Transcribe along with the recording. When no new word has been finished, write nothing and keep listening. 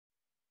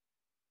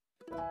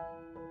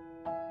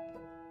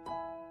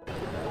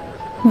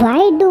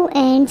Why do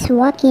ants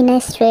walk in a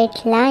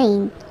straight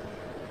line?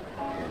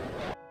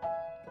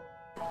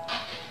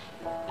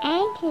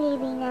 Ants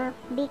live in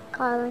big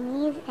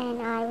colonies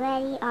and are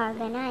very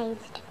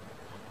organized.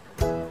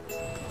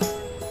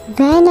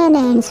 When an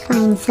ant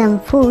finds some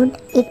food,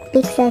 it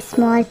picks a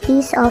small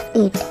piece of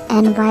it,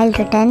 and while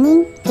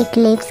returning, it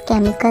leaves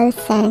chemical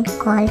scent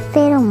called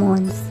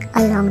pheromones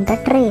along the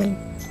trail.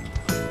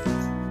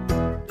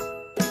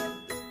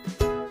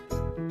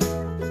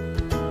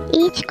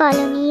 Each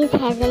colony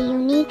has a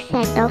unique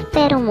set of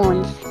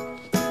pheromones.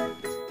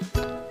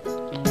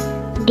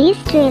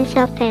 These trails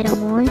of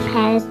pheromones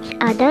help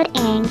other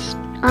ants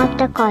of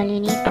the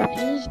colony to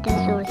reach the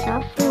source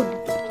of food.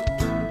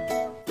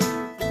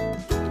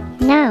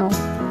 Now,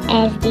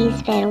 as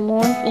these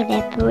pheromones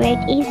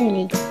evaporate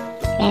easily,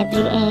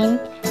 every ant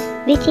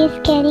which is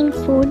carrying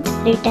food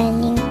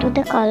returning to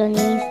the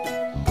colonies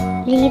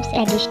leaves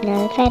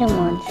additional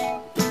pheromones,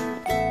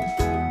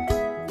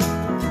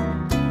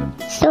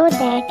 so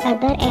that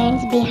other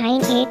ants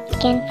behind it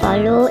can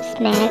follow,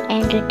 smell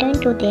and return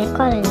to their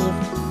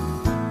colonies.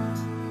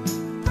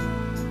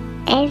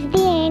 As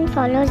the ant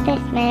follows the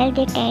smell,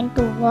 they tend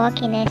to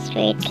walk in a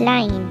straight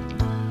line.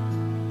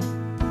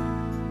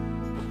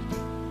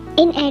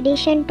 In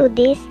addition to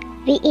this,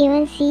 we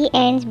even see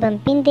ants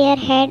bumping their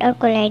head or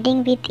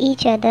colliding with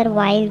each other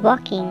while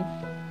walking.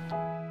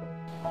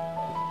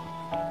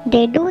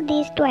 They do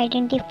this to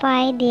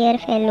identify their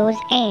fellow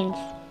ants.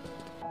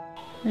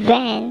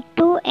 When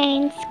two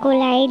ants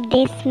collide,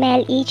 they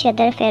smell each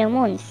other's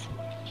pheromones.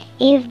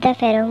 If the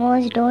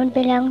pheromones don't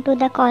belong to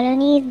the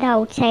colonies, the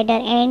outsider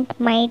ant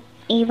might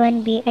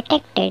even be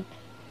affected.